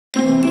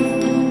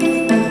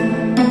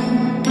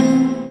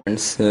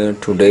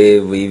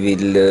Today we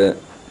will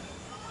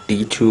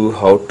teach you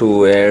how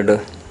to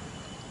add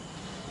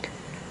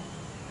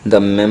the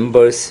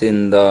members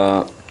in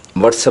the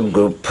WhatsApp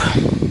group.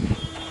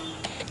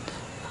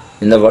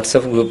 In the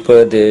WhatsApp group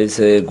there is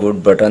a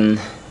good button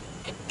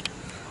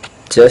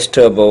just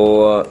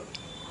above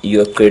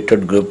your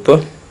created group.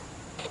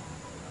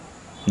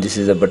 This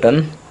is a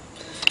button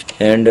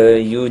and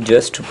you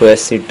just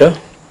press it.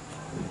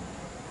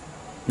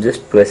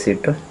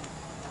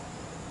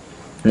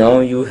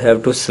 Now you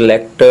have to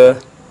select the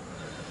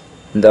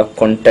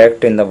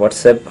contact in the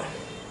WhatsApp.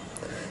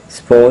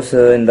 Suppose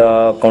in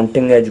the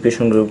accounting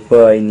education group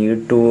I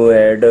need to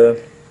add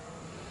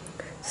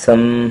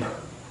some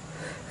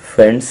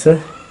friends.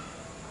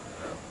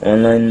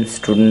 Online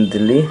student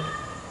Delhi.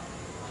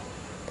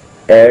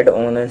 Add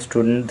online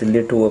student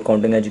Delhi to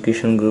accounting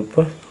education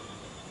group.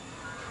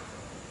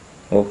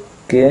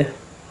 Okay,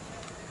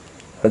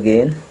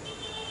 again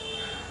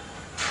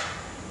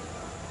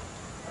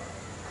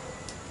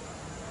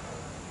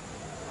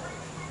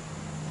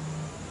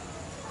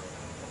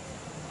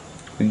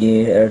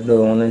add the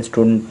online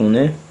student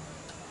Pune.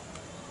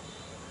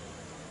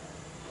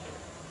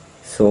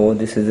 So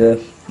this is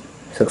a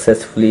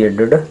successfully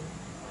added.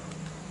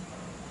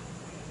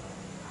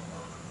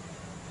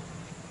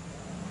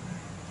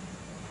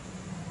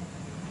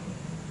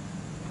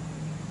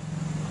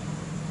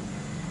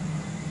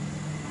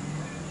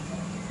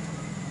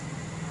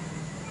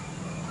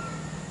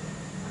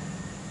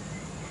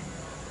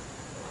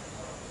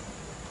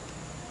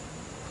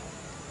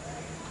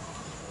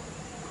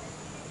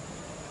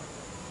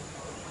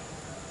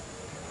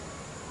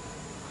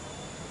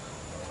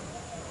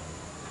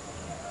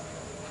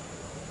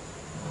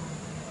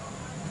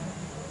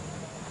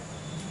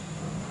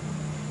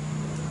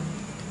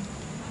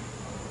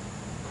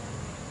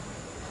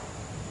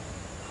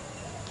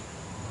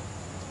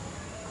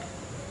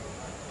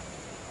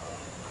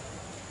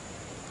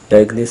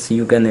 Like this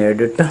you can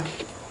add it.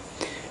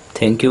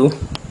 Thank you.